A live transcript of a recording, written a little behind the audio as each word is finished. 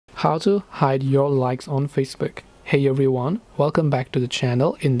How to hide your likes on Facebook. Hey everyone, welcome back to the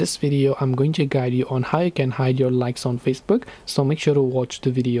channel. In this video I'm going to guide you on how you can hide your likes on Facebook, so make sure to watch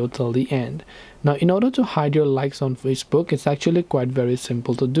the video till the end. Now, in order to hide your likes on Facebook, it's actually quite very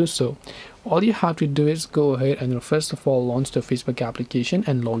simple to do so. All you have to do is go ahead and first of all launch the Facebook application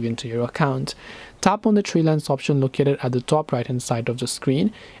and log into your account. Tap on the three lines option located at the top right hand side of the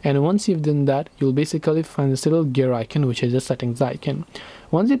screen, and once you've done that, you'll basically find this little gear icon, which is the settings icon.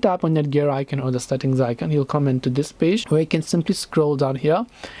 Once you tap on that gear icon or the settings icon, you'll come into this page where you can simply scroll down here,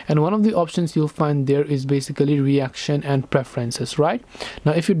 and one of the options you'll find there is basically reaction and preferences. Right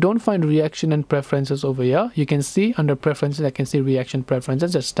now, if you don't find reaction and preferences over here, you can see under preferences, I can see reaction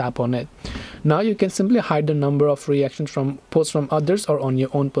preferences. Just tap on it. Now you can simply hide the number of reactions from posts from others or on your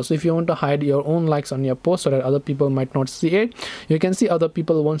own post. If you want to hide your own likes on your post so that other people might not see it, you can see other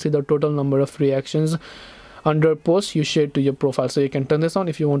people won't see the total number of reactions under posts you shared to your profile. So you can turn this on.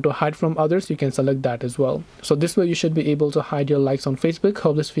 If you want to hide from others, you can select that as well. So this way you should be able to hide your likes on Facebook.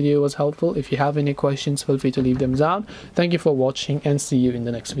 Hope this video was helpful. If you have any questions, feel free to leave them down. Thank you for watching and see you in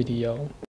the next video.